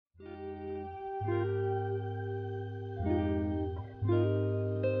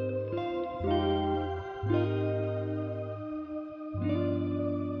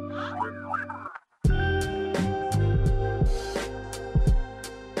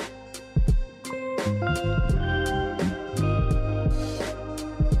All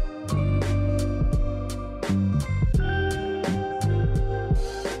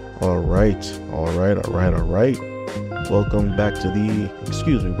right. Welcome back to the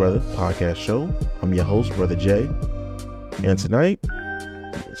Excuse Me Brother podcast show. I'm your host, Brother Jay. And tonight,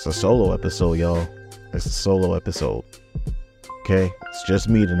 it's a solo episode, y'all. It's a solo episode. Okay? It's just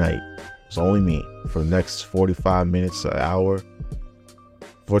me tonight. It's only me for the next 45 minutes, an hour.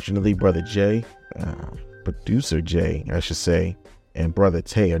 Fortunately, Brother Jay, Producer Jay, I should say, and Brother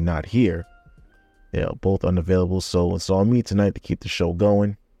Tay are not here. They're both unavailable, so it's on me tonight to keep the show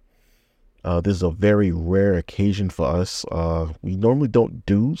going. This is a very rare occasion for us. We normally don't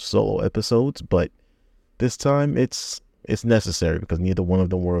do solo episodes, but this time it's necessary because neither one of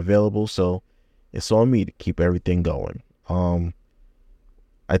them were available, so it's on me to keep everything going.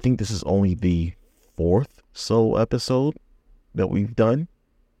 I think this is only the fourth solo episode that we've done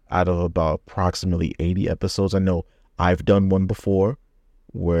out of about approximately 80 episodes. I know I've done one before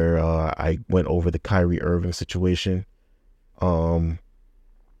where I went over the Kyrie Irving situation. Brother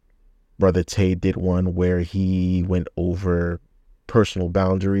Tay did one where he went over personal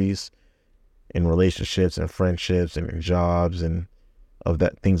boundaries in relationships and friendships and in jobs and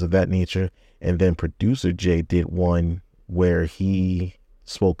things of that nature. And then Producer Jay did one where he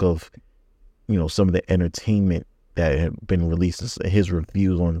spoke of, some of the entertainment that had been released, his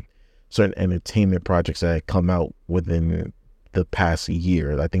reviews on certain entertainment projects that had come out within the past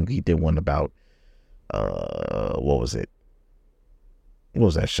year. I think he did one about, what was it? What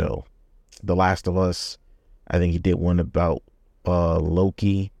was that show? The Last of Us. I think he did one about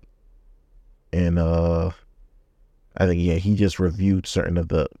Loki, and I think he just reviewed certain of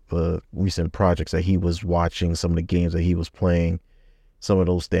the recent projects that he was watching, some of the games that he was playing, some of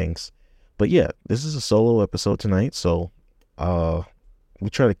those things. But yeah, this is a solo episode tonight, so we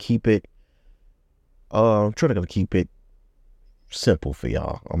try to keep it. I'm trying to keep it simple for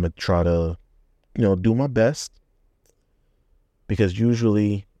y'all. I'm gonna try to, do my best, because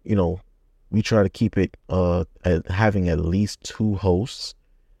usually, we try to keep it at having at least two hosts.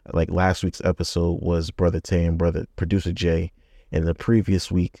 Like last week's episode was Brother Tay and Producer Jay, and the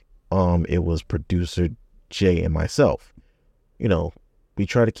previous week it was Producer Jay and myself. We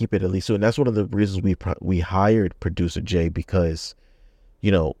try to keep it at least two, and that's one of the reasons we hired Producer Jay, because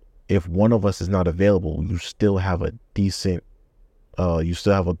if one of us is not available, you still have a decent you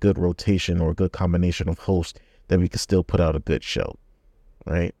still have a good rotation or a good combination of hosts that we can still put out a good show,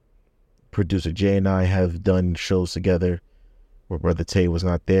 right? Producer Jay and I have done shows together where Brother Tay was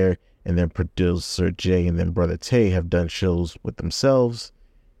not there, and then Producer Jay and then Brother Tay have done shows with themselves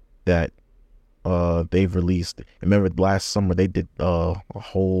that they've released. Remember last summer they did a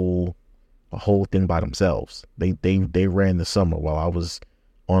whole thing by themselves. They ran the summer while I was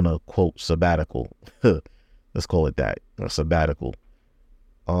on a quote sabbatical. Let's call it that, a sabbatical.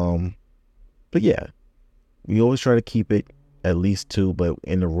 But yeah, we always try to keep it at least two, but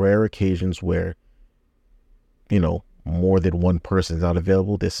in the rare occasions where, more than one person is not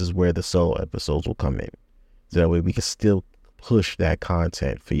available, this is where the solo episodes will come in. So that way we can still push that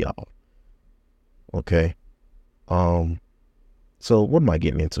content for y'all. Okay. So what am I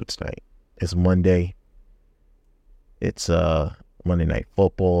getting into tonight? It's Monday. It's Monday Night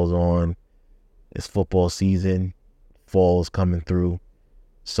Football is on. It's football season. Fall is coming through.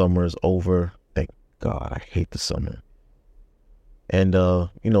 Summer is over. Thank God. I hate the summer. And,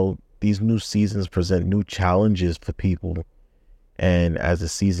 these new seasons present new challenges for people. And as the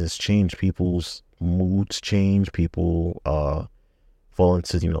seasons change, people's moods change. People fall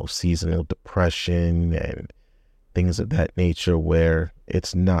into, seasonal depression and things of that nature, where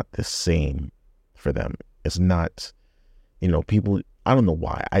it's not the same for them. It's not, people, I don't know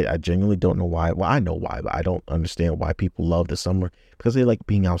why. I genuinely don't know why. Well, I know why, but I don't understand why people love the summer, because they like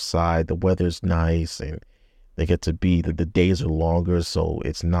being outside. The weather's nice, and they get to be, the days are longer, so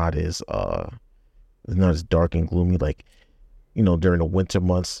it's not as dark and gloomy like, during the winter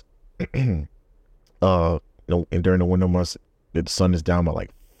months. And during the winter months, the sun is down by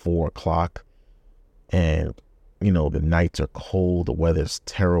like 4:00, and the nights are cold. The weather's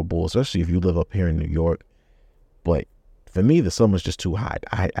terrible, especially if you live up here in New York. But for me, the summer's just too hot.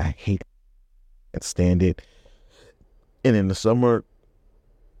 I hate it. I can't stand it. And in the summer,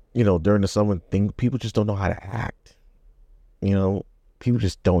 during the summer thing, people just don't know how to act. People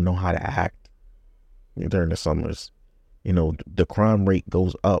just don't know how to act during the summers. The crime rate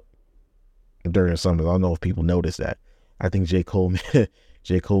goes up during the summers. I don't know if people notice that. I think J. Cole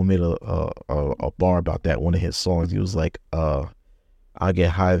made a bar about that, one of his songs. He was like, I get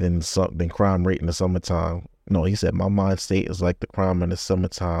higher than crime rate in the summertime. No, he said, my mind state is like the crime in the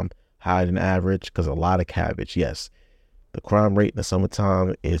summertime. higher than average because a lot of cabbage. Yes, the crime rate in the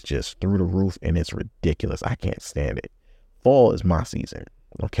summertime is just through the roof and it's ridiculous. I can't stand it. Fall is my season.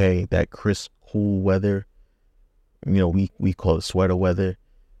 Okay, that crisp, cool weather. We call it sweater weather.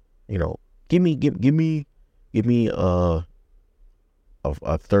 Give me a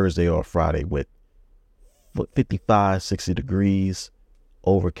Thursday or a Friday with 55, 60 degrees,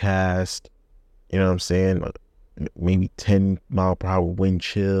 overcast. You know what I'm saying? Maybe 10 mile per hour wind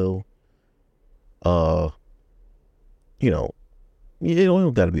chill. You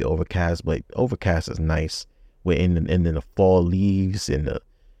don't gotta be overcast, but overcast is nice. And then the fall leaves and the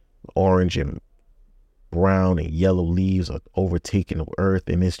orange and brown and yellow leaves are overtaking the earth,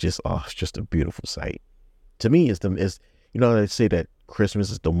 and it's just a beautiful sight. To me, they say that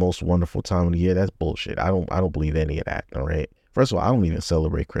Christmas is the most wonderful time of the year. That's bullshit. I don't believe any of that. All right. First of all, I don't even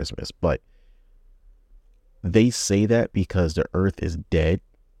celebrate Christmas, but they say that because the earth is dead,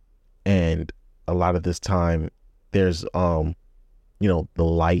 and a lot of this time there's the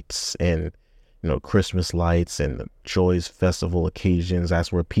lights and Christmas lights and the joys festival occasions.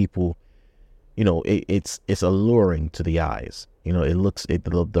 That's where people, it's alluring to the eyes.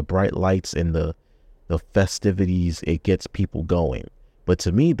 The bright lights and the festivities, it gets people going. But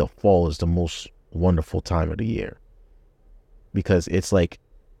to me, the fall is the most wonderful time of the year, because it's like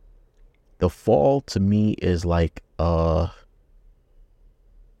the fall to me is like I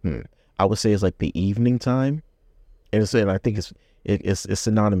would say it's like the evening time, and I think it's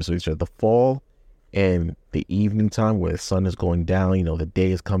synonymous with each other. The fall and the evening time, where the sun is going down, the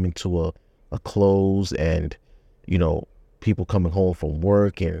day is coming to a close, and people coming home from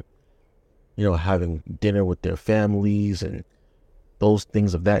work and having dinner with their families and those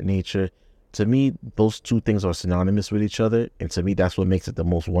things of that nature. To me, those two things are synonymous with each other, and to me, that's what makes it the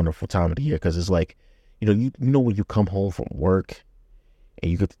most wonderful time of the year. Because it's like, when you come home from work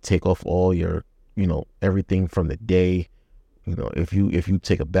and you get to take off all your, everything from the day. If you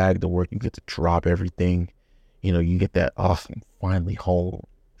take a bag to work, you get to drop everything. You get that awesome, finally home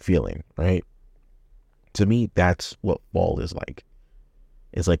feeling, right? To me, that's what fall is like.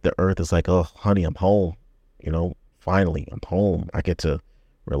 It's like the earth is like, oh, honey, I'm home. Finally, I'm home. I get to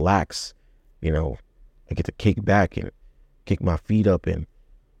relax. I get to kick back and kick my feet up and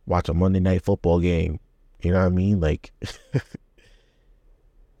watch a Monday night football game. You know what I mean? Like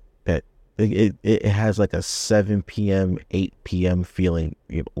that. It has like a 7 p.m., 8 p.m. feeling.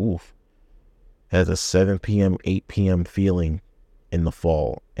 Oof. It has a 7 p.m., 8 p.m. feeling in the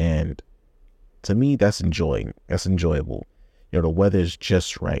fall. And to me, that's enjoyable. The weather is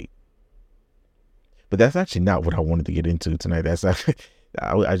just right. But that's actually not what I wanted to get into tonight. That's actually,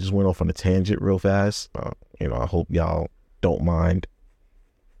 I just went off on a tangent real fast. I hope y'all don't mind,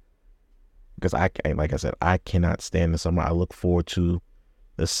 because like I said, I cannot stand the summer. I look forward to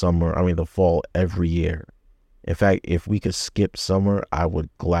the fall every year. In fact, if we could skip summer, I would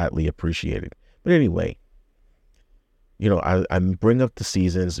gladly appreciate it. But anyway, I bring up the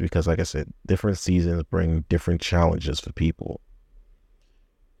seasons because, like I said, different seasons bring different challenges for people.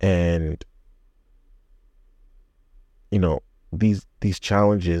 And, these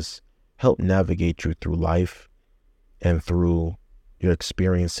challenges help navigate you through life and through your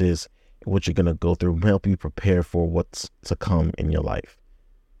experiences, what you're going to go through, help you prepare for what's to come in your life.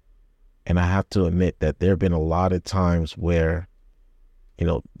 And I have to admit that there have been a lot of times where,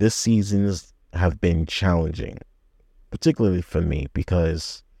 this seasons have been challenging, particularly for me,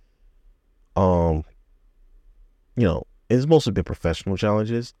 because, it's mostly been professional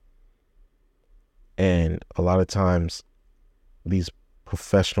challenges. And a lot of times these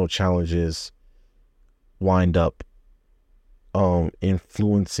professional challenges wind up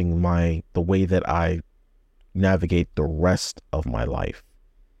influencing the way that I navigate the rest of my life.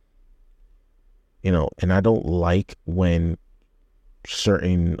 And I don't like when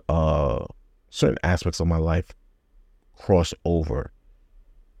certain aspects of my life cross over.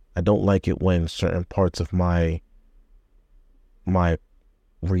 I don't like it when certain parts of my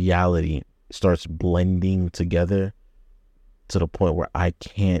reality starts blending together to the point where I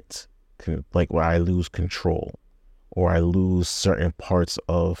can't, where I lose control, or I lose certain parts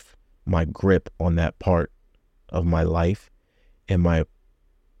of my grip on that part of my life. And my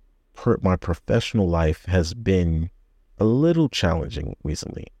professional life has been a little challenging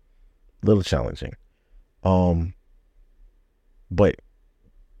recently, but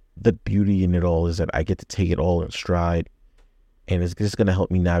the beauty in it all is that I get to take it all in stride, and it's just going to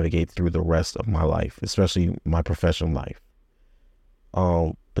help me navigate through the rest of my life, especially my professional life.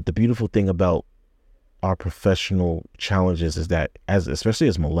 But the beautiful thing about our professional challenges is that, especially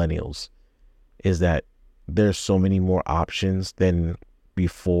as millennials, is that there's so many more options than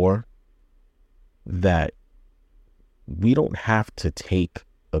before that we don't have to take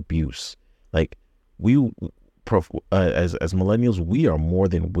abuse. Like as millennials, we are more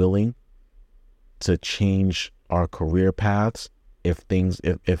than willing to change our career paths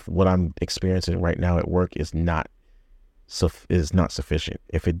if what I'm experiencing right now at work is not sufficient.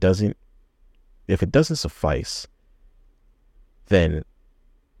 If it doesn't suffice, then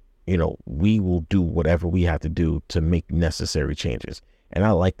we will do whatever we have to do to make necessary changes. And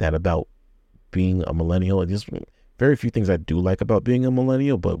I like that about being a millennial. There's very few things I do like about being a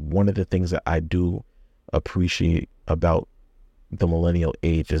millennial, but one of the things that I do appreciate about the millennial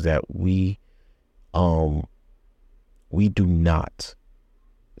age is that we do not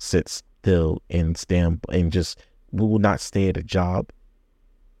sit still and we will not stay at a job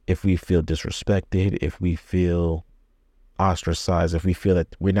if we feel disrespected, if we feel ostracized, if we feel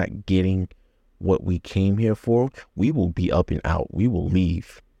that we're not getting what we came here for. We will be up and out. We will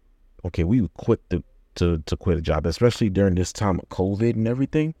leave. Okay, we would quit to quit a job, especially during this time of COVID and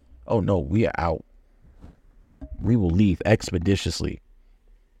everything. Oh no, we are out. We will leave expeditiously.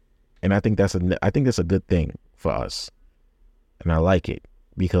 And I think that's a good thing for us. And I like it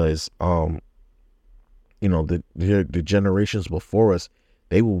because the generations before us,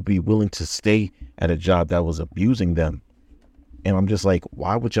 they will be willing to stay at a job that was abusing them. And I'm just like,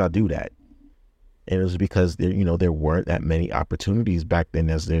 why would y'all do that? And it was because there weren't that many opportunities back then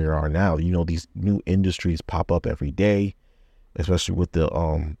as there are now. These new industries pop up every day, especially with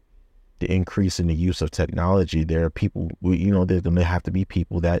the increase in the use of technology. There are people, there's going to have to be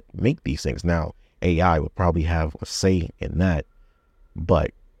people that make these things. Now, AI would probably have a say in that,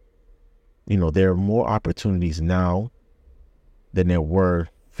 but there are more opportunities now than there were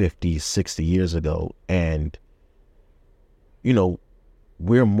 50, 60 years ago. And,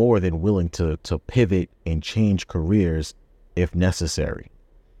 we're more than willing to pivot and change careers if necessary.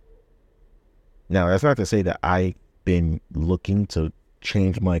 Now, that's not to say that I've been looking to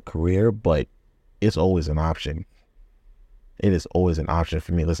change my career, but it's always an option. It is always an option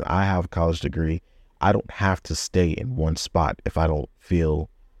for me. Listen, I have a college degree. I don't have to stay in one spot if I don't feel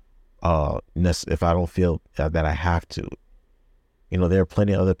that I have to. There are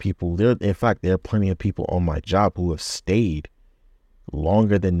plenty of other people there. In fact, there are plenty of people on my job who have stayed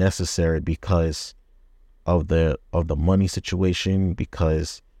longer than necessary because of the money situation,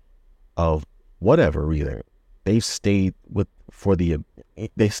 because of whatever reason. They stayed through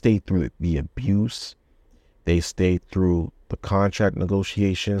the abuse. They stayed through the contract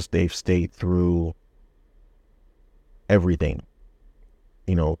negotiations. They've stayed through everything.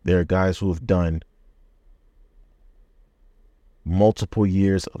 There are guys who have done multiple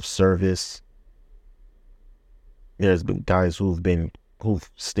years of service. There's been guys who've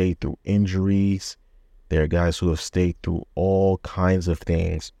stayed through injuries. There are guys who have stayed through all kinds of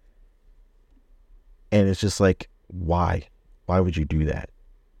things. And it's just like, why? Why would you do that?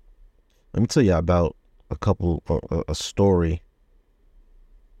 Let me tell you about a story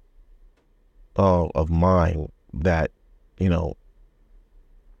of mine that,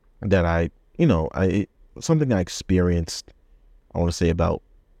 something I experienced, I want to say about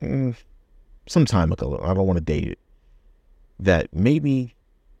some time ago. I don't want to date it. That made me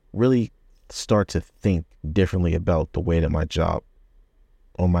really start to think differently about the way that my job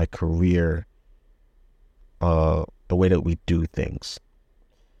or my career, the way that we do things.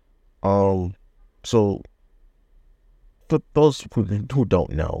 So for those who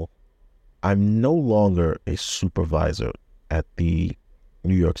don't know, I'm no longer a supervisor at the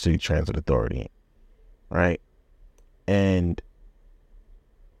New York City Transit Authority, right? And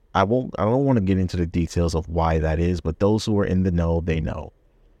I don't want to get into the details of why that is, but those who are in the know, they know.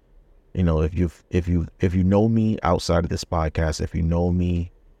 If you know me outside of this podcast, if you know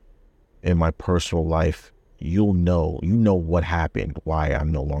me in my personal life, you know what happened, why I'm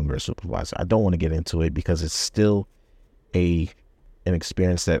no longer a supervisor. I don't want to get into it because it's still an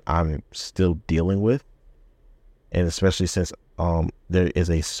experience that I'm still dealing with, and especially since there is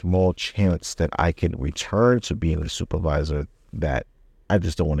a small chance that I can return to being a supervisor, that I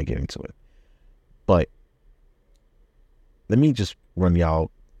just don't want to get into it. But let me just run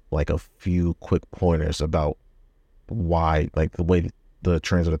y'all like a few quick pointers about why, like the way the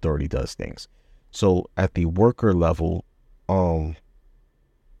Transit Authority does things. So at the worker level,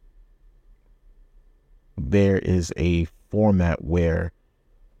 there is a format where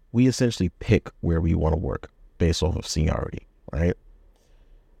we essentially pick where we want to work based off of seniority, right?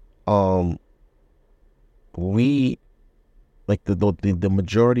 We, like the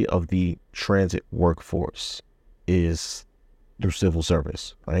majority of the transit workforce is through civil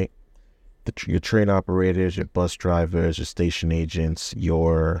service, right? Your train operators, your bus drivers, your station agents,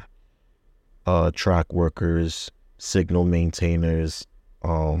 your track workers, signal maintainers,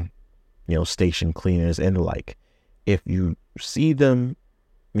 station cleaners and the like. If you see them,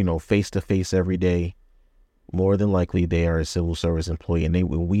 face to face every day, more than likely they are a civil service employee, and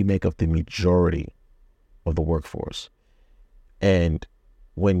we make up the majority of the workforce. And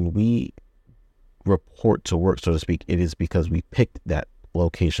when we report to work, so to speak, it is because we picked that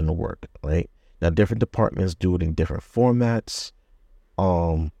location to work, right? Now, different departments do it in different formats.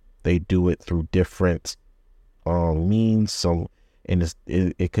 They do it through different means. So, and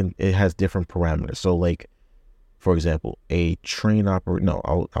it has different parameters. So, like, for example, a train operator.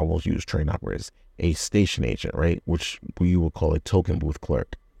 No, I won't use train operators. A station agent, right, which we would call a token booth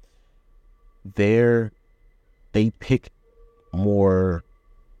clerk. They pick more.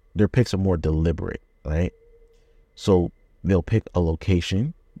 Their picks are more deliberate, right? So they'll pick a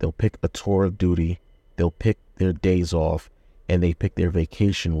location, they'll pick a tour of duty, they'll pick their days off, and they pick their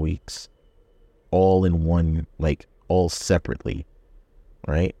vacation weeks all in one, like all separately,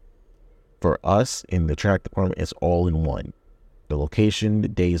 right? For us in the track department, it's all in one. The location, the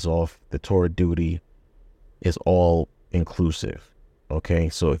days off, the tour of duty is all inclusive, okay?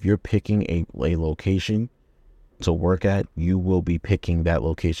 So if you're picking a location to work at, you will be picking that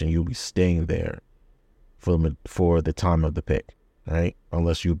location. You'll be staying there for the time of the pick, right?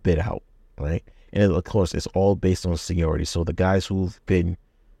 Unless you bid out, right? And of course, it's all based on seniority. So the guys who've been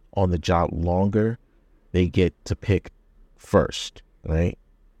on the job longer, they get to pick first, right?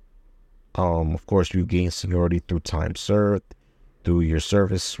 Of course, you gain seniority through time served, through your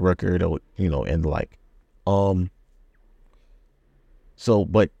service record, and the like. So,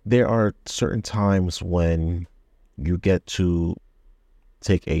 but there are certain times when you get to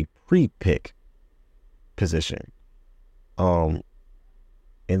take a pre-pick position. And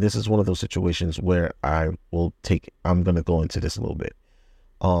this is one of those situations where I'm going to go into this a little bit.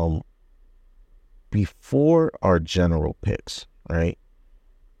 Before our general picks, right?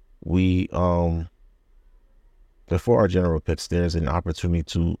 Before our general picks, there's an opportunity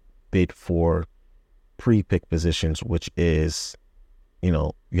to bid for pre-pick positions, which is,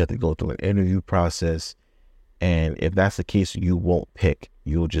 you have to go through an interview process. And if that's the case, you won't pick.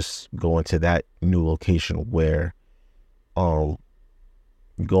 You'll just go into that new location where, when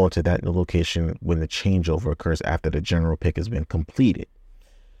the changeover occurs after the general pick has been completed.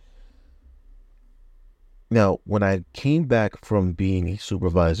 Now, when I came back from being a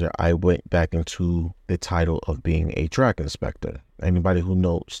supervisor, I went back into the title of being a track inspector. Anybody who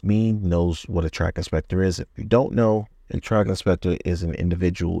knows me knows what a track inspector is. If you don't know, a track inspector is an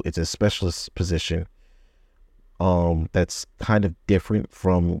individual. It's a specialist position. That's kind of different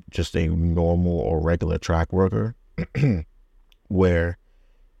from just a normal or regular track worker, where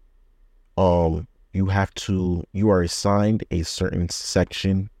you are assigned a certain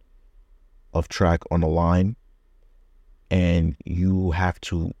section of track on the line, and you have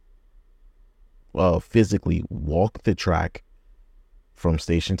to physically walk the track from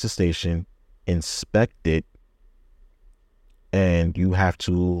station to station, inspect it, and you have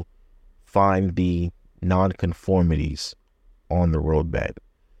to find the non-conformities on the roadbed.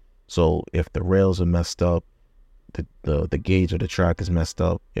 So if the rails are messed up, the gauge of the track is messed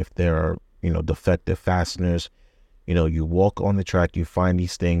up, if there are defective fasteners, you walk on the track, you find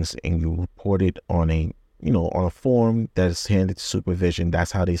these things, and you report it on a form that is handed to supervision.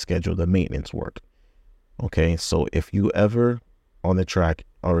 That's how they schedule the maintenance work. Okay, so if you ever on the track,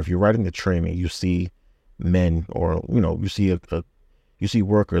 or if you're riding the train and you see men, or you see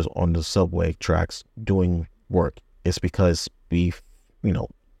workers on the subway tracks doing work, it's because we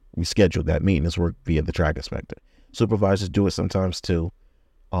schedule that maintenance work via the track inspector. Supervisors do it sometimes too.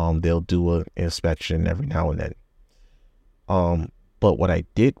 They'll do an inspection every now and then. But what I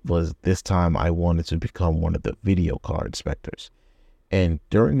did was, this time I wanted to become one of the video car inspectors. And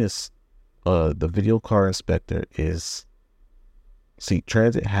during this, the video car inspector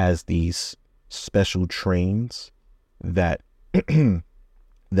transit has these special trains that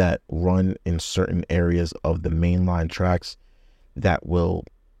that run in certain areas of the mainline tracks that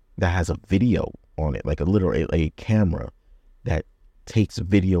has a video on it, like a camera that takes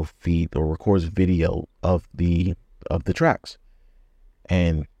video feed or records video of the tracks.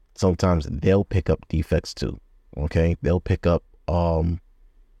 And sometimes they'll pick up defects too. Okay, they'll pick up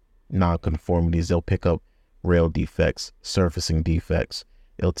non-conformities, they'll pick up rail defects, surfacing defects.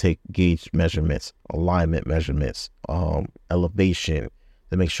 They'll take gauge measurements, alignment measurements, elevation,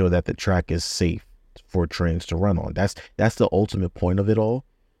 to make sure that the track is safe for trains to run on. That's the ultimate point of it all,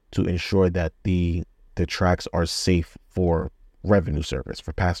 to ensure that the tracks are safe for revenue service,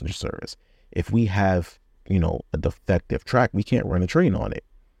 for passenger service. If we have a defective track, we can't run a train on it.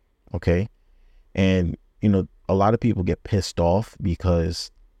 Okay, And, a lot of people get pissed off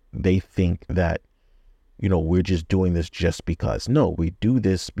because they think that, we're just doing this just because. No, we do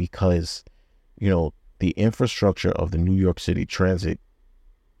this because, the infrastructure of the New York City Transit,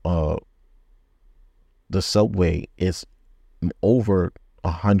 the subway is over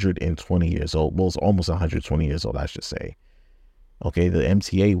 120 years old. Well, it's almost 120 years old, I should say. Okay, the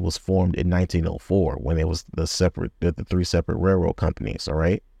MTA was formed in 1904 when it was the three separate railroad companies, all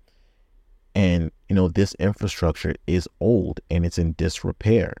right? And, this infrastructure is old and it's in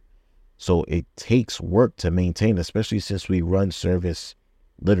disrepair. So it takes work to maintain, especially since we run service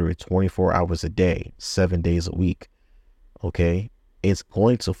literally 24 hours a day, 7 days a week. Okay, it's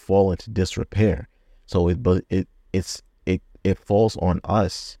going to fall into disrepair. So it falls on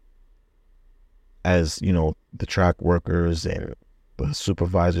us as, the track workers and the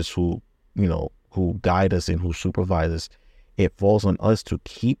supervisors who guide us and who supervise us. It falls on us to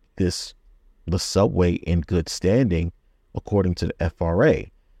keep the subway in good standing according to the FRA.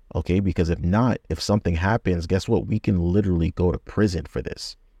 Okay, because if something happens, guess what? We can literally go to prison for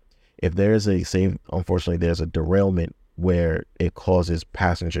this. If there's unfortunately, there's a derailment where it causes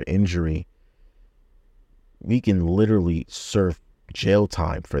passenger injury, we can literally serve jail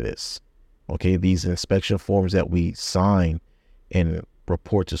time for this. Okay, these inspection forms that we sign and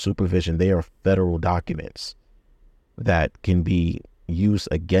report to supervision, they are federal documents that can be used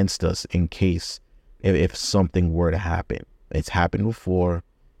against us in case if something were to happen. It's happened before.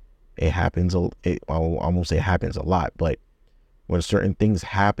 It happens. I won't say it happens a lot, but when certain things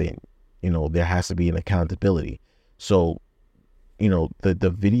happen, there has to be an accountability. So,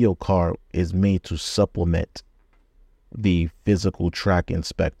 the video car is made to supplement the physical track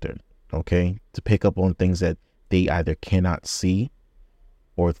inspector, okay, to pick up on things that they either cannot see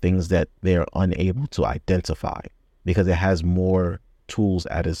or things that they're unable to identify, because it has more tools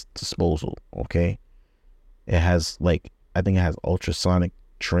at its disposal. Okay, it has I think it has ultrasonic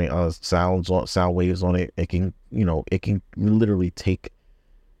sound waves on it. It can literally take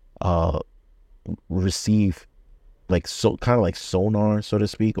receive kind of like sonar, so to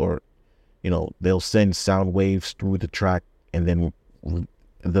speak, or they'll send sound waves through the track, and then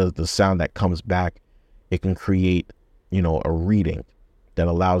the sound that comes back, it can create a reading that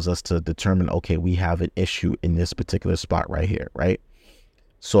allows us to determine, okay, we have an issue in this particular spot right here, right?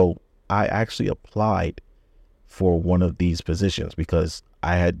 So I actually applied for one of these positions because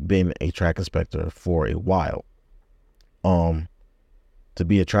I had been a track inspector for a while. To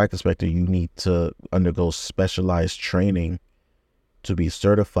be a track inspector, you need to undergo specialized training to be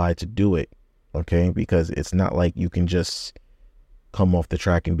certified to do it. Okay, because it's not like you can just come off the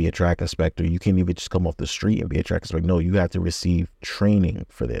track and be a track inspector. You can't even just come off the street and be a track inspector. No, you have to receive training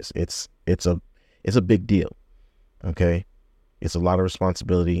for this. It's a big deal. Okay, it's a lot of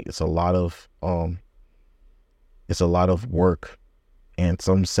responsibility. It's a lot of work, and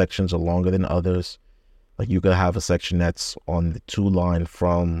some sections are longer than others. Like you could have a section that's on the 2 line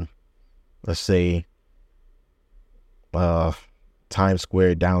from, let's say, Times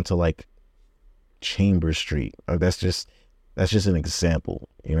Square down to Chambers Street. That's just an example,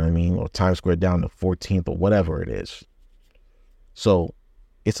 you know what I mean? Or Times Square down to 14th or whatever it is. So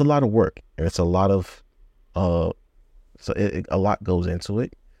it's a lot of work, and it's a lot of a lot goes into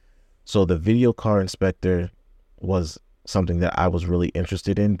it. So the video car inspector was something that I was really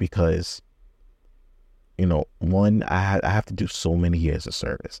interested in because, one, I have to do so many years of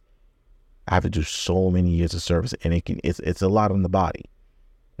service. And it's a lot on the body.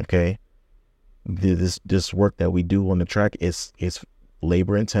 Okay. This work that we do on the track is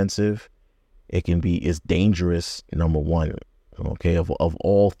labor intensive. It's dangerous. Number one. Okay. Of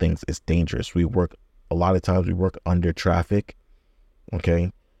all things, it's dangerous. A lot of times we work under traffic.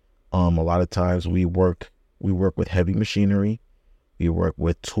 Okay. A lot of times we work with heavy machinery. We work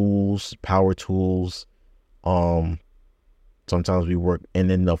with tools, power tools. Sometimes we work, and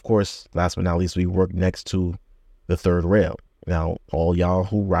then of course, last but not least, we work next to the third rail. Now, all y'all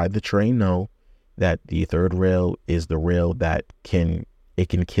who ride the train know that the third rail is the rail that can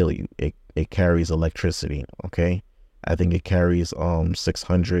kill you. It carries electricity. Okay. I think it carries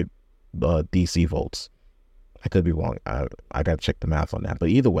 600 DC volts. I could be wrong. I gotta check the math on that. But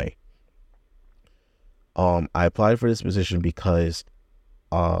either way, I applied for this position because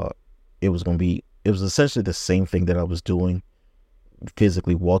it was essentially the same thing that I was doing,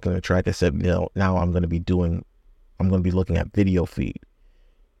 physically walking the track, except now I'm going to be looking at video feed,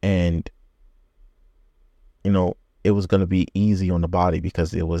 and it was going to be easy on the body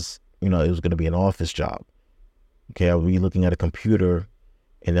because it was going to be an office job. Okay, I'll be looking at a computer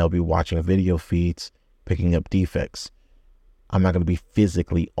and I'll be watching video feeds, picking up defects. I'm not going to be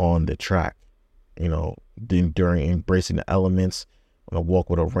physically on the track. during embracing the elements. When I walk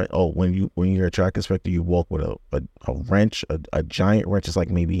with a wrench. Oh, when you're a track inspector, you walk with a wrench, a giant wrench. It's like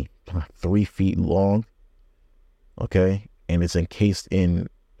maybe 3 feet long. Okay, and it's encased in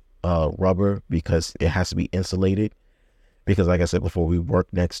rubber because it has to be insulated. Because, like I said before, we work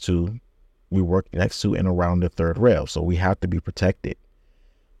next to and around the third rail, so we have to be protected.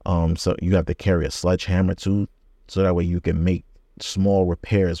 So you have to carry a sledgehammer too, so that way you can make small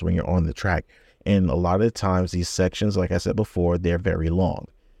repairs when you're on the track. And a lot of the times these sections, like I said before, they're very long.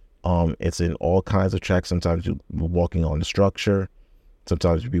 It's in all kinds of tracks. Sometimes you're walking on the structure.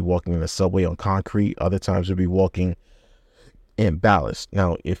 Sometimes you'll be walking in the subway on concrete. Other times you'll be walking in ballast.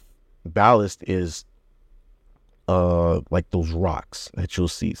 Now, if ballast is like those rocks that you'll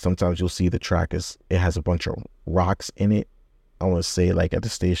see, sometimes you'll see the track it has a bunch of rocks in it. I want to say like at the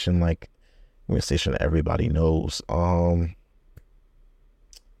station, like a station that everybody knows.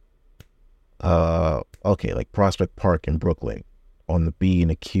 Okay, like Prospect Park in Brooklyn, on the B and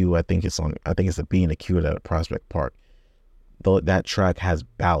the Q. I think it's the B and the Q at Prospect Park. Though that track has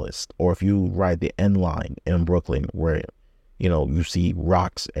ballast. Or if you ride the N line in Brooklyn, where you see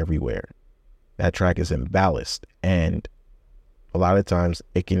rocks everywhere, that track is in ballast, and a lot of times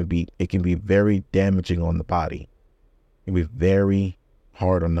it can be very damaging on the body. It can be very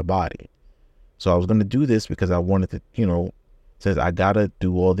hard on the body. So I was going to do this because I wanted to, since I gotta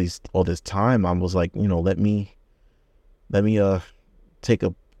do all this time, I was like, let me take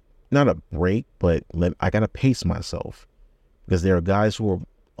not a break, but I gotta pace myself, because there are guys who are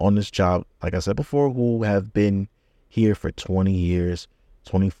on this job, like I said before, who have been here for 20 years,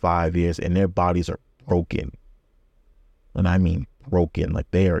 25 years, and their bodies are broken. And I mean broken, like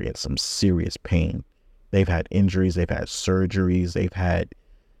they are in some serious pain. They've had injuries, they've had surgeries, they've had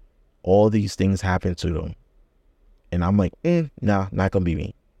all these things happen to them. And I'm like, nah, not gonna be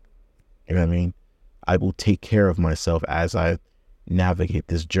me. You know what I mean? I will take care of myself as I navigate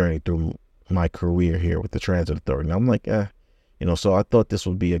this journey through my career here with the Transit Authority. And I'm like, so I thought this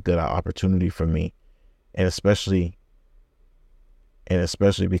would be a good opportunity for me. And especially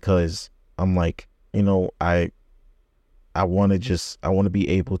because I'm like, I want to be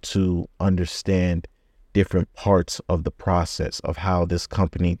able to understand different parts of the process of how this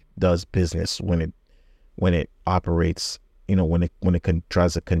company does business when it operates, when it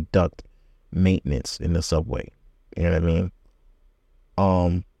tries to conduct maintenance in the subway. You know what I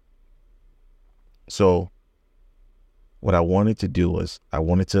mean? So what I wanted to do was I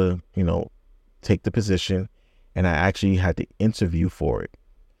wanted to, take the position, and I actually had to interview for it.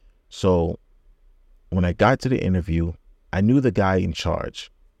 So when I got to the interview, I knew the guy in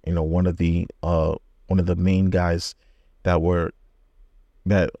charge, one of the main guys that are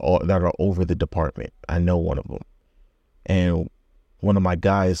over the department. I know one of them. And one of my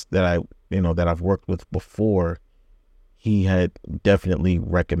guys that I've worked with before, he had definitely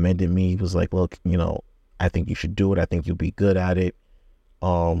recommended me. He was like, look, I think you should do it. I think you'll be good at it.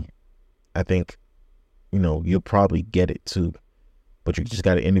 I think, you'll probably get it too, but you just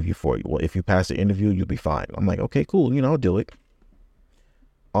got to interview for it. Well, if you pass the interview, you'll be fine. I'm like, okay, cool. I'll do it.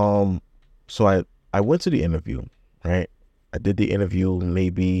 So I went to the interview, right? I did the interview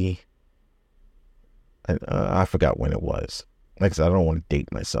maybe, I forgot when it was. Like I said, I don't want to date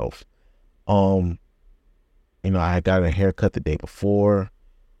myself. I had got a haircut the day before.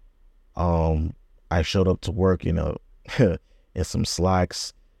 I showed up to work, in some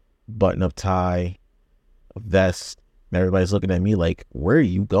slacks, button-up tie, a vest, and everybody's looking at me like, where are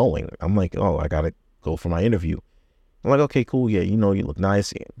you going? I'm like, oh, I gotta go for my interview. I'm like, okay, cool, yeah, you look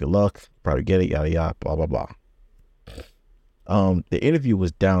nice, good luck, probably get it, yada yada, blah blah blah. The interview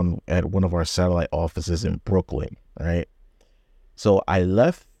was down at one of our satellite offices in Brooklyn, right? So I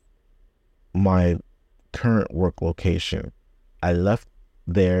left my current work location. I left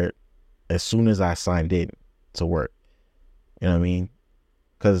there as soon as I signed in to work. You know what I mean?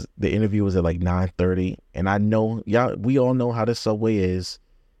 Because the interview was at like 9:30, and I know, we all know how the subway is.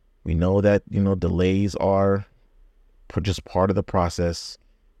 We know that, delays are just part of the process.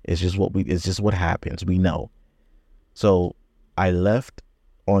 It's just what happens. We know. So I left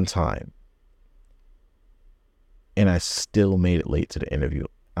on time, and I still made it late to the interview.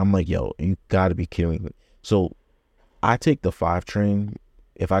 I'm like, yo, you gotta be kidding me. So I take the 5 train.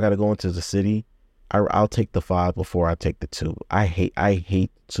 If I gotta go into the city, I'll take the 5 before I take the 2. I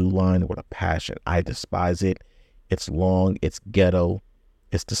hate 2 line with a passion. I despise it. It's long. It's ghetto.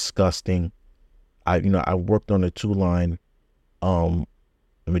 It's disgusting. I worked on the 2 line, the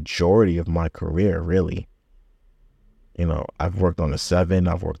majority of my career, really. I've worked on the 7.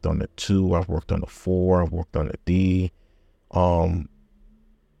 I've worked on the 2. I've worked on the 4. I've worked on the D.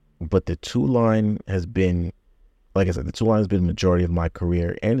 But the two line has been, like I said, the two line has been the majority of my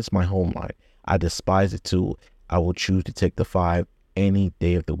career, and it's my home line. I despise it too. I will choose to take the 5 any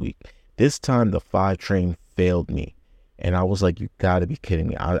day of the week. This time the 5 train failed me, and I was like, you gotta be kidding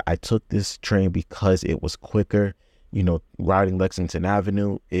me. I took this train because it was quicker. You know, riding Lexington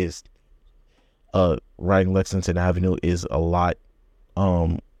Avenue is a lot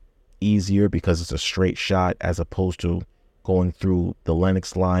easier because it's a straight shot as opposed to going through the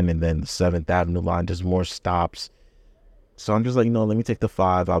Lenox line and then the 7th Avenue line. There's more stops. So I'm just like, let me take the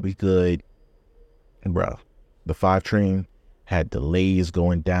 5. I'll be good. And bro, the 5 train had delays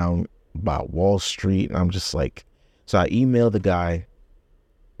going down by Wall Street. And I'm just like, so I emailed the guy.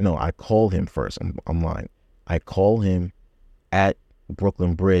 No, I called him first. I'm lying. I called him at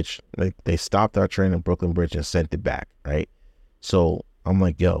Brooklyn Bridge. They stopped our train at Brooklyn Bridge and sent it back, right? So I'm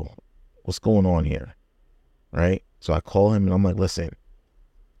like, yo, what's going on here, right? So I call him and I'm like, listen,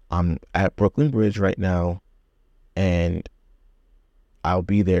 I'm at Brooklyn Bridge right now and I'll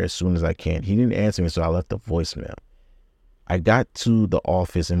be there as soon as I can. He didn't answer me, so I left a voicemail. I got to the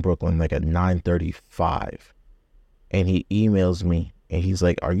office in Brooklyn like at 9:35 and he emails me and he's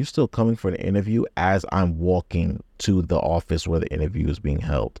like, are you still coming for the interview, as I'm walking to the office where the interview is being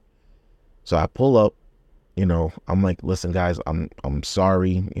held. So I pull up, I'm like, listen guys, I'm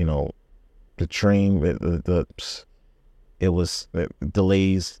sorry, the train, it was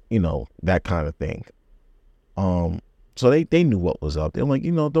delays, that kind of thing. So they knew what was up. They're like,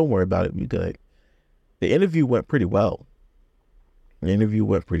 don't worry about it, we good. The interview went pretty well. The interview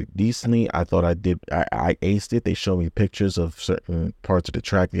went pretty decently. I thought I aced it. They showed me pictures of certain parts of the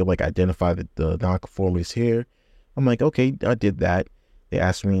track. They like identify the nonconformities here. I'm like, okay, I did that. They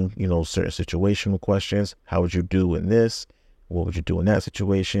asked me, certain situational questions. How would you do in this? What would you do in that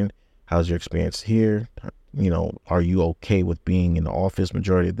situation? How's your experience here? Are you okay with being in the office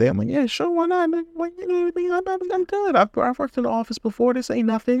majority of the day? I'm like, yeah, sure, why not? I'm good. I've worked in the office before. This ain't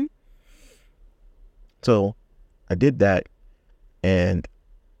nothing. So I did that, and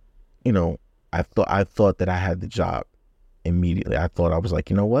I thought that I had the job immediately. I thought, I was like,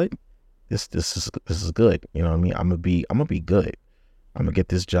 you know what? This is good. You know what I mean? I'm gonna be good. I'm gonna get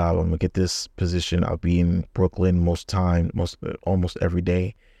this job. I'm gonna get this position. I'll be in Brooklyn almost every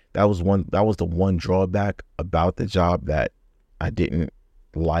day. That was the one drawback about the job that I didn't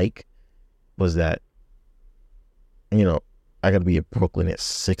like, was that, I gotta be in Brooklyn at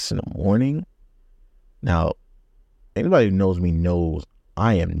 6 a.m. Now, anybody who knows me knows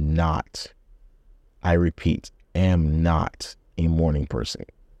I repeat, am not a morning person.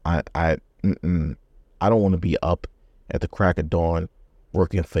 I don't want to be up at the crack of dawn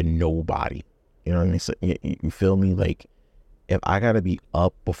working for nobody. You know what I mean? So, you feel me? Like, if I gotta be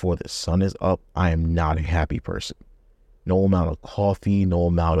up before the sun is up, I am not a happy person. No amount of coffee, no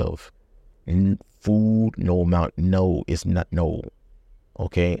amount of food, no, it's not, no.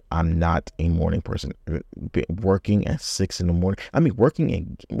 Okay, I'm not a morning person. Working at 6 a.m. I mean,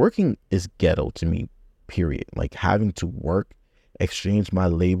 working is ghetto to me, period. Like, having to work, exchange my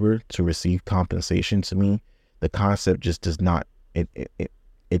labor to receive compensation, to me, the concept just does not,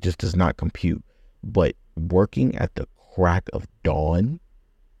 it just does not compute. But working at the crack of dawn,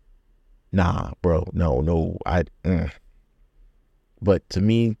 nah, bro, no, But to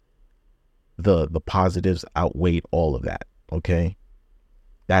me, the positives outweighed all of that. Okay.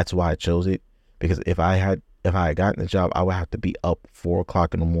 That's why I chose it, because if I had gotten the job, I would have to be up 4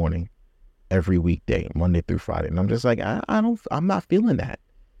 o'clock in the morning every weekday, Monday through Friday. And I'm just like, I'm not feeling that,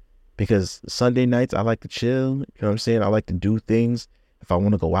 because Sunday nights, I like to chill. You know what I'm saying? I like to do things. If I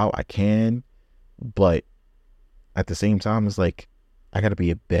want to go out, I can. But at the same time, it's like, I got to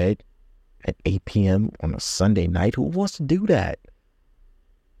be in bed at 8 p.m. on a Sunday night. Who wants to do that?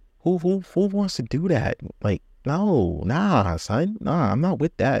 Who wants to do that? Like, no, nah, son. Nah, I'm not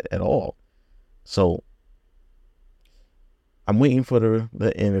with that at all. So I'm waiting for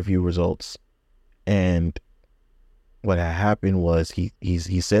the interview results. And what had happened was he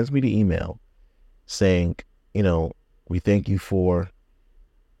sends me the email saying, we thank you for,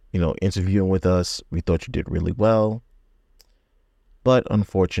 interviewing with us. We thought you did really well. But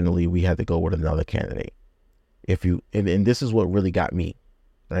unfortunately, we had to go with another candidate. And this is what really got me,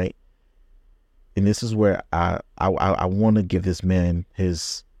 right? And this is where I want to give this man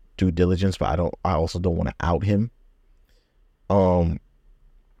his due diligence, but I also don't want to out him. What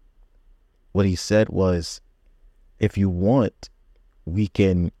he said was, if you want, we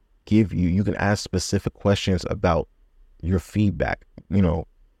can you can ask specific questions about your feedback.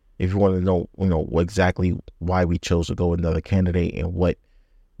 If you want to know, exactly why we chose to go with another candidate and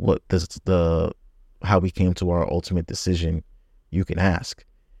how we came to our ultimate decision, you can ask.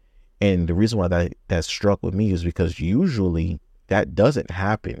 And the reason why that struck with me is because usually that doesn't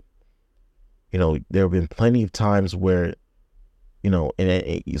happen. There have been plenty of times where, and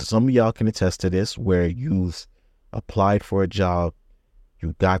some of y'all can attest to this, where you've applied for a job,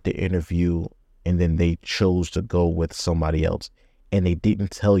 you got the interview, and then they chose to go with somebody else, and they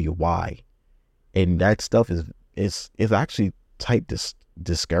didn't tell you why. And that stuff is actually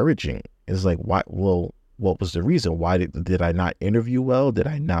discouraging. It's like, why? Well, what was the reason? Why did I not interview well? Did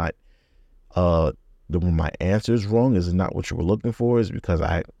I not? Were my answers wrong? Is it not what you were looking for? Is it because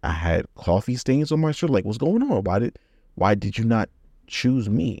I had coffee stains on my shirt? Like, what's going on? Why did you not choose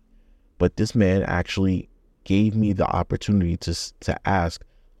me? But this man actually gave me the opportunity to ask,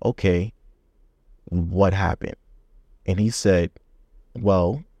 okay, what happened? And he said,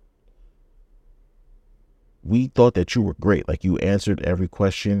 well, we thought that you were great. Like, you answered every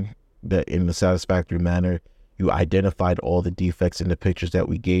question that in a satisfactory manner. You identified all the defects in the pictures that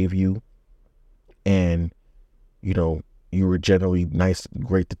we gave you. And, you were generally nice,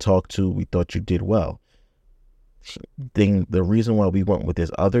 great to talk to. We thought you did well. The reason why we went with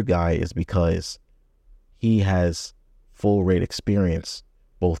this other guy is because he has full rate experience,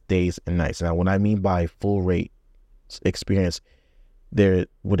 both days and nights. Now, when I mean by full rate experience,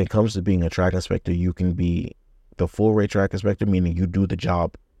 when it comes to being a track inspector, you can be the full rate track inspector, meaning you do the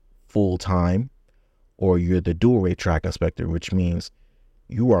job full time, or you're the dual rate track inspector, which means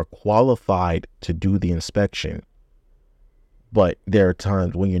you are qualified to do the inspection, but there are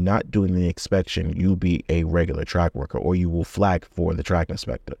times when you're not doing the inspection, you'll be a regular track worker, or you will flag for the track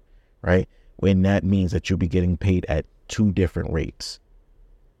inspector, right? When that means that you'll be getting paid at two different rates.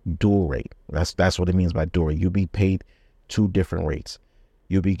 Dual rate. That's what it means by dual rate. You'll be paid two different rates.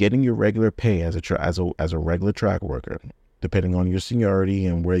 You'll be getting your regular pay as a regular track worker, depending on your seniority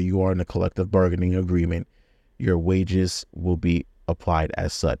and where you are in the collective bargaining agreement. Your wages will be applied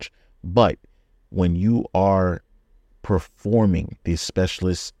as such. But when you are performing the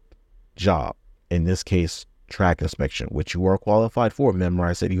specialist job, in this case track inspection, which you are qualified for, remember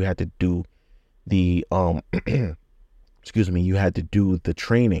I said you had to do the you had to do the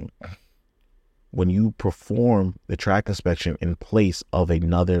training. When you perform the track inspection in place of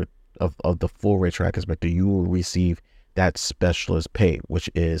another of the full rate track inspector, you will receive that specialist pay, which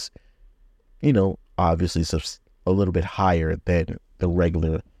is, obviously a little bit higher than the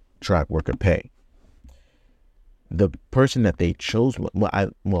regular track worker pay. The person that they chose,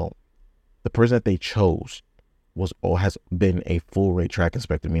 the person that they chose was or has been a full rate track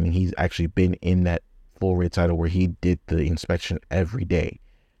inspector, meaning he's actually been in that full rate title where he did the inspection every day.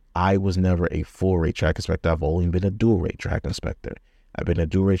 I was never a full rate track inspector. I've only been a dual rate track inspector. I've been a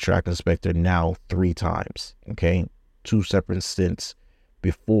dual rate track inspector now 3 times. Okay. 2 separate stints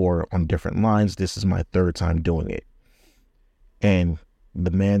before on different lines. This is my 3rd time doing it. And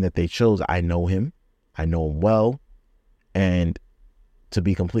the man that they chose, I know him well. And to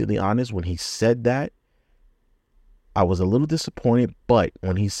be completely honest, when he said that, I was a little disappointed, but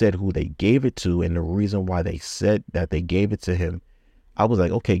when he said who they gave it to and the reason why they said that they gave it to him, I was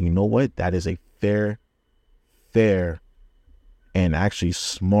like, okay, you know what? That is a fair, and actually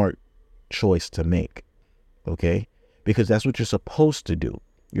smart choice to make. Okay? Because that's what you're supposed to do.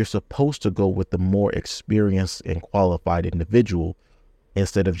 You're supposed to go with the more experienced and qualified individual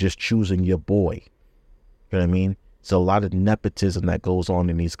instead of just choosing your boy. You know what I mean? It's a lot of nepotism that goes on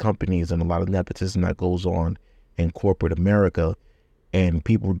in these companies and a lot of nepotism that goes on in corporate America. And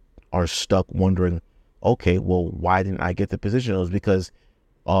people are stuck wondering, okay, well, why didn't I get the position? It was because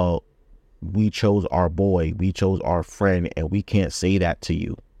we chose our boy, we chose our friend, and we can't say that to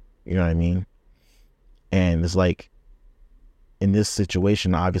you. You know what I mean? And it's like, in this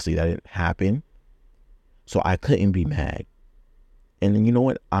situation, obviously that didn't happen. So I couldn't be mad. And then, you know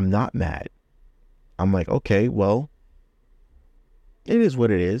what? I'm not mad. I'm like, okay, well, it is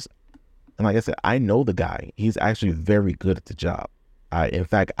what it is. And like I said, I know the guy. He's actually very good at the job. In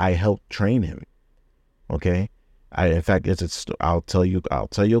fact, I helped train him. Okay. I'll tell you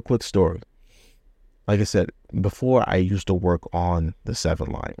a quick story. Like I said, before I used to work on the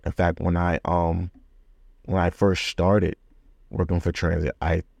 7 line. In fact, when I first started working for transit,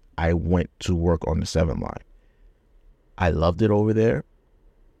 I went to work on the 7 line. I loved it over there.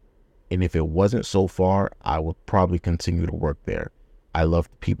 And if it wasn't so far, I would probably continue to work there. I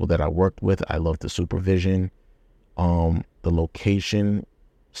loved the people that I worked with. I loved the supervision. The location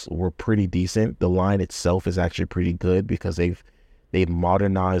were pretty decent. The line itself is actually pretty good because they've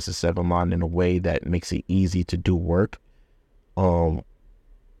modernized the 7 line in a way that makes it easy to do work. And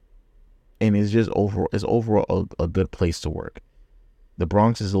it's just overall a good place to work. The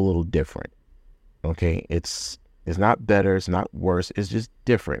Bronx is a little different. Okay, it's It's not better, it's not worse, it's just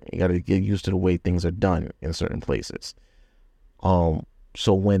different. You got to get used to the way things are done in certain places.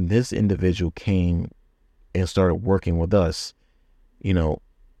 So when this individual came and started working with us, you know,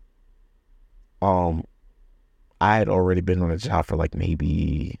 I had already been on a job for like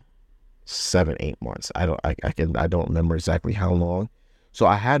maybe 7, 8 months. I don't remember exactly how long. So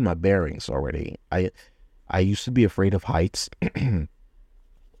I had my bearings already. I used to be afraid of heights.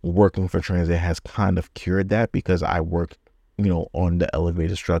 Working for transit has kind of cured that because I work, on the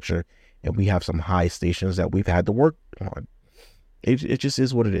elevated structure, and we have some high stations that we've had to work on. It just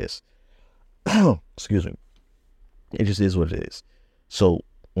is what it is. Excuse me. It just is what it is. So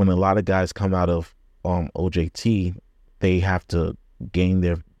when a lot of guys come out of OJT, they have to gain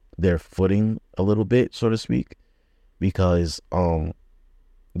their footing a little bit, so to speak, because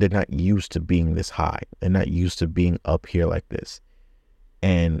they're not used to being this high. They're not used to being up here like this.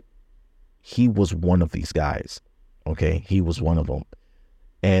 And he was one of these guys. Okay, he was one of them.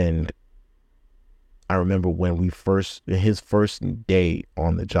 And I remember when his first day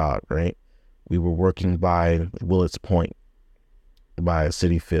on the job, right? We were working by Willets Point, by a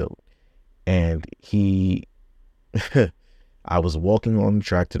city field. And I was walking on the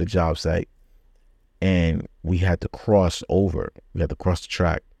track to the job site, and we had to cross over. We had to cross the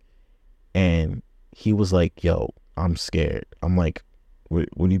track. And he was like, yo, I'm scared. I'm like, what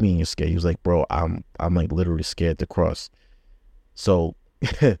do you mean you're scared? He was like, bro, I'm like literally scared to cross. So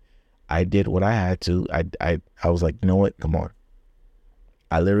I did what I had to. I was like, you know what? Come on.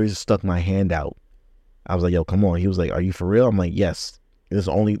 I literally just stuck my hand out. I was like, yo, come on. He was like, are you for real? I'm like, yes. This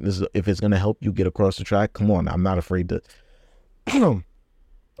is if it's gonna help you get across the track, come on. I'm not afraid to. I'm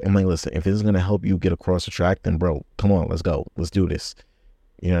like, listen, if this is gonna help you get across the track, then bro, come on, let's go. Let's do this.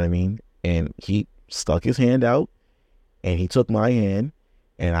 You know what I mean? And he stuck his hand out, and he took my hand,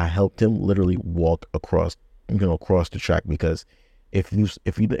 and I helped him literally walk across the track, because if you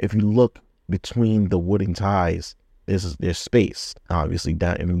look between the wooden ties, there's space, obviously,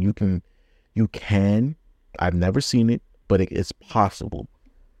 down. I mean, you can. I've never seen it, but it's possible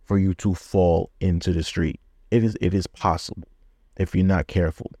for you to fall into the street. It is possible if you're not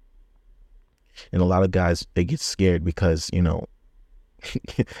careful. And a lot of guys, they get scared because,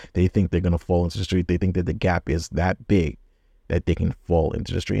 they think they're going to fall into the street. They think that the gap is that big that they can fall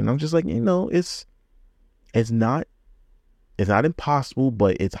into the street. And I'm just like, it's not impossible,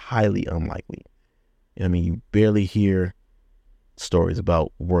 but it's highly unlikely. I mean, you barely hear stories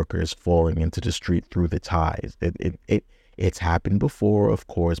about workers falling into the street through the ties. It's happened before, of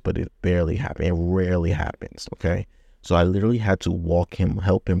course, but it barely happens. It rarely happens. Okay. So I literally had to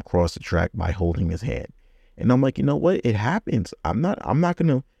help him cross the track by holding his hand. And I'm like, you know what? It happens. I'm not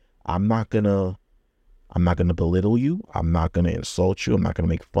gonna belittle you. I'm not gonna insult you. I'm not gonna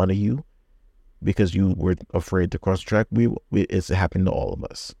make fun of you because you were afraid to cross the track. It's happened to all of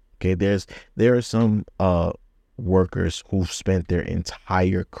us. Okay. There are some workers who've spent their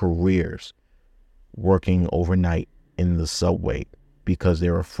entire careers working overnight in the subway because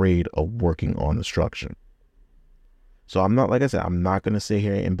they're afraid of working on the structure. So I'm not going to sit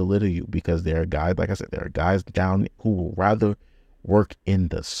here and belittle you, because there are guys, like I said, there are guys down who will rather work in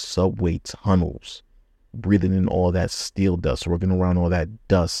the subway tunnels, breathing in all that steel dust, working around all that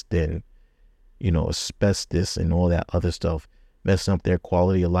dust and, asbestos and all that other stuff, messing up their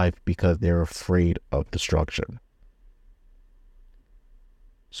quality of life because they're afraid of the structure.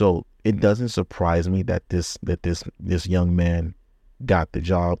 So it doesn't surprise me that this young man got the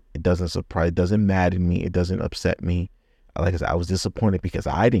job. It doesn't madden me. It doesn't upset me. Like I said, I was disappointed because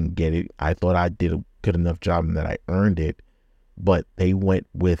I didn't get it. I thought I did a good enough job and that I earned it, but they went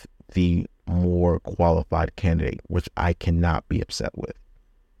with the more qualified candidate, which I cannot be upset with.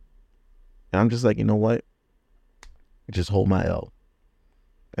 And I'm just like, you know what? Just hold my L.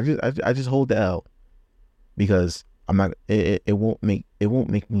 I just hold the L, because I'm not. It won't make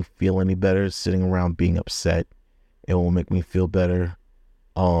me feel any better sitting around being upset. It won't make me feel better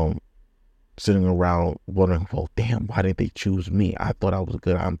sitting around wondering, well, damn, why didn't they choose me? I thought I was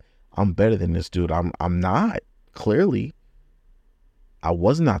good. I'm better than this dude. I'm not. Clearly, I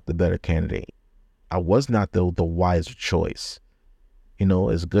was not the better candidate. I was not the wiser choice.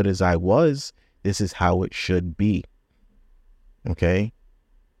 As good as I was, this is how it should be. Okay?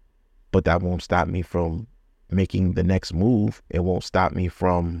 But that won't stop me from making the next move. It won't stop me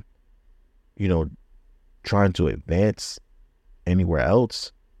from, trying to advance anywhere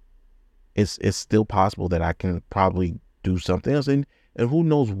else. It's still possible that I can probably do something else. And who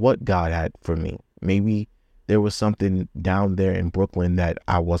knows what God had for me. Maybe there was something down there in Brooklyn that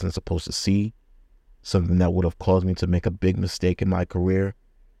I wasn't supposed to see. Something that would have caused me to make a big mistake in my career.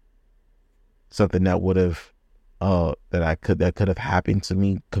 Something that would have that could have happened to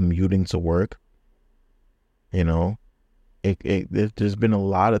me commuting to work. You know, there's been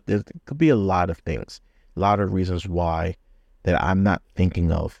there could be a lot of things, a lot of reasons why that I'm not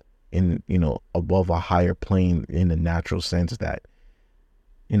thinking of in, above a higher plane in the natural sense that,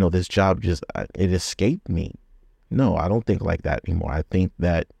 this job just, it escaped me. No, I don't think like that anymore. I think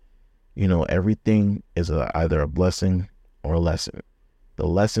that, everything is either a blessing or a lesson. The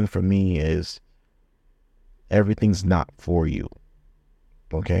lesson for me is everything's not for you.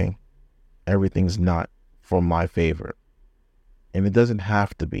 Okay. Everything's not for my favor. And it doesn't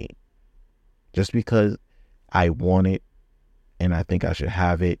have to be. Just because I want it and I think I should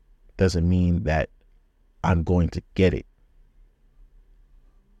have it doesn't mean that I'm going to get it.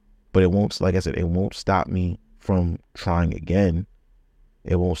 But it won't, like I said, it won't stop me from trying again.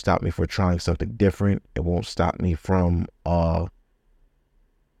 It won't stop me from trying something different. It won't stop me from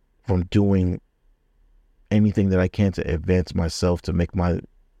doing anything that I can to advance myself, to make my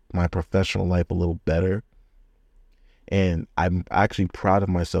professional life a little better. And I'm actually proud of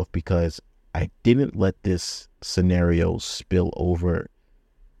myself because I didn't let this scenario spill over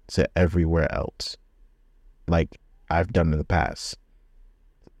to everywhere else like I've done in the past.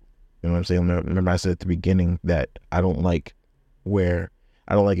 You know what I'm saying? Remember I said at the beginning that I don't like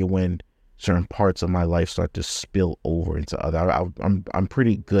it when certain parts of my life start to spill over into other. I'm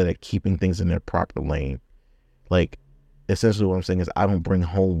pretty good at keeping things in their proper lane. Like, essentially what I'm saying is I don't bring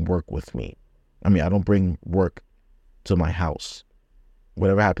home work with me. I mean, I don't bring work to my house.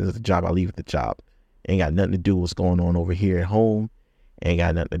 Whatever happens at the job, I leave at the job. Ain't got nothing to do with what's going on over here at home. Ain't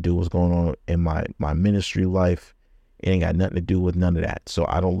got nothing to do with what's going on in my ministry life. It ain't got nothing to do with none of that. So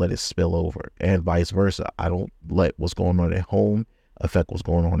I don't let it spill over, and vice versa. I don't let what's going on at home affect what's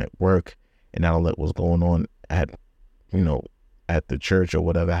going on at work, and I don't let what's going on at the church or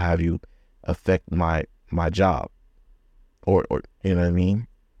whatever have you affect my job or you know what I mean?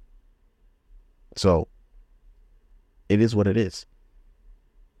 So it is what it is.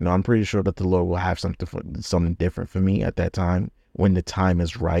 I'm pretty sure that the Lord will have something different for me at that time when the time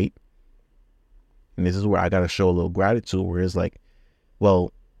is right. And this is where I got to show a little gratitude, where it's like,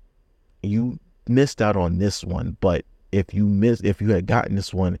 well, you missed out on this one, but if you had gotten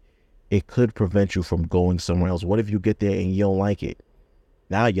this one, it could prevent you from going somewhere else. What if you get there and you don't like it?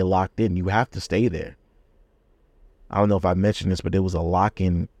 Now you're locked in. You have to stay there. I don't know if I mentioned this, but there was a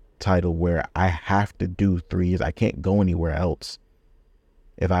lock-in title where I have to do 3 years. I can't go anywhere else.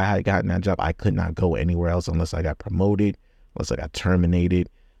 If I had gotten that job, I could not go anywhere else unless I got promoted, unless I got terminated,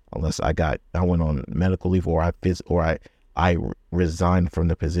 unless I went on medical leave, or I resigned from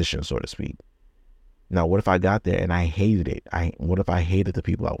the position, so to speak. Now, what if I got there and I hated it? What if I hated the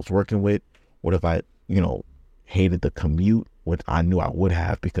people I was working with? What if I, hated the commute, which I knew I would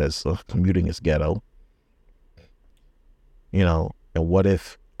have because commuting is ghetto? And what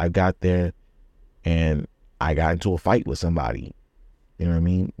if I got there and I got into a fight with somebody? You know what I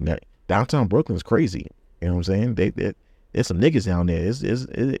mean? Downtown Brooklyn's crazy. You know what I'm saying? There's some niggas down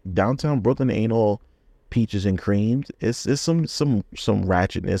there. Downtown Brooklyn ain't all peaches and creams. It's some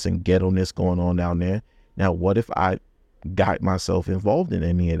ratchetness and ghetto-ness going on down there. Now, what if I got myself involved in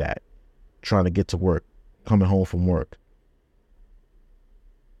any of that? Trying to get to work, coming home from work.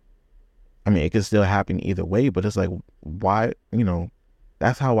 I mean, it could still happen either way, but it's like, why,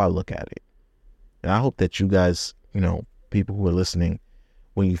 that's how I look at it. And I hope that you guys, people who are listening,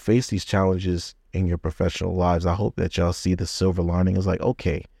 when you face these challenges in your professional lives, I hope that y'all see the silver lining. It's like,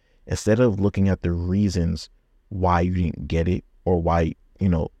 okay, instead of looking at the reasons why you didn't get it, or why,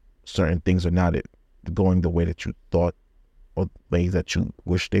 certain things are not going the way that you thought, or ways that you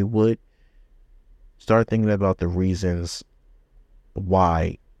wish they would, start thinking about the reasons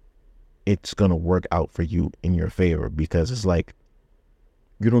why it's going to work out for you in your favor. Because it's like,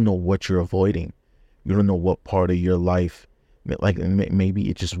 you don't know what you're avoiding. You don't know what part of your life, like maybe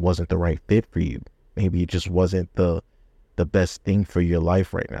it just wasn't the right fit for you. Maybe it just wasn't the best thing for your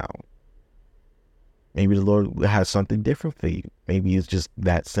life right now. Maybe the Lord has something different for you. Maybe it's just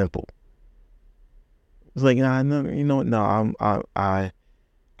that simple. It's like, I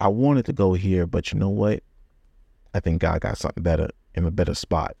wanted to go here, but you know what? I think God got something better, in a better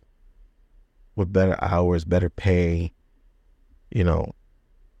spot, with better hours, better pay,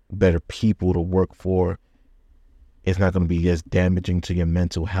 better people to work for. It's not going to be as damaging to your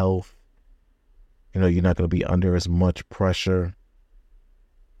mental health. You're not going to be under as much pressure.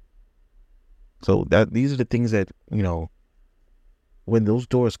 So these are the things that, when those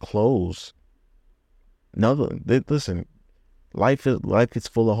doors close, listen, life is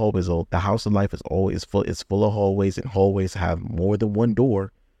full of hallways. The house of life is always full. It's full of hallways, and hallways have more than one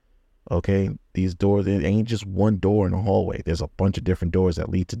door. Okay, these doors, it ain't just one door in the hallway. There's a bunch of different doors that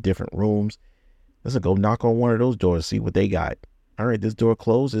lead to different rooms. Listen, go knock on one of those doors, see what they got. All right, this door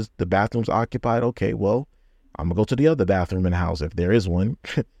closed. Is the bathroom's occupied? Okay, well, I'm gonna go to the other bathroom in the house if there is one.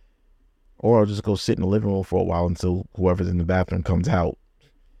 Or I'll just go sit in the living room for a while until whoever's in the bathroom comes out.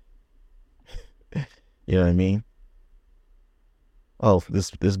 You know what I mean? Oh,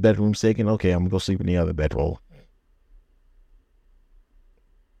 this bedroom's taken. Okay, I'm gonna go sleep in the other bedroom.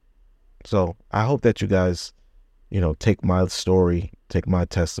 So I hope that you guys, take my story, take my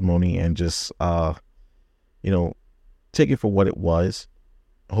testimony, and just take it for what it was.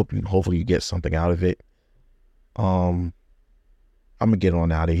 Hopefully you get something out of it. I'm gonna get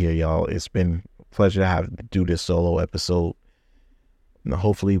on out of here, y'all. It's been a pleasure to do this solo episode.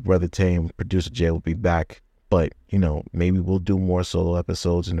 Hopefully Brother Tame, Producer Jay will be back. But, maybe we'll do more solo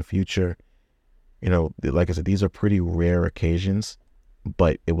episodes in the future. Like I said, these are pretty rare occasions,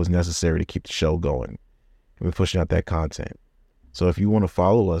 but it was necessary to keep the show going. We're pushing out that content. So if you want to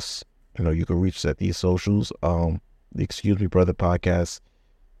follow us, you can reach us at these socials. The Excuse Me Brother podcast.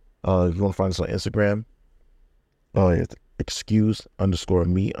 If you want to find us on Instagram, it's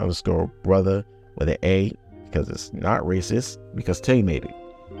excuse_me_brother with an A, because it's not racist, because Tay made it.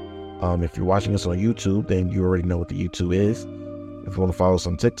 If you're watching us on YouTube, then you already know what the YouTube is. If you want to follow us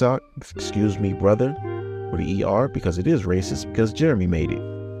on TikTok, it's Excuse Me Brother with an ER, because it is racist, because Jeremy made it.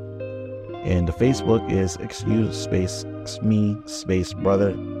 And the Facebook is Excuse Me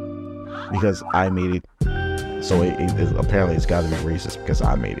Brother, because I made it. So apparently it's got to be racist because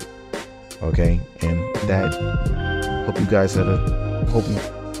I made it. Okay, and that. Hope you guys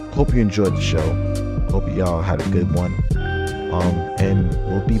hope you enjoyed the show. Hope y'all had a good one. And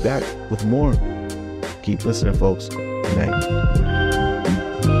we'll be back with more. Keep listening, folks. Good night.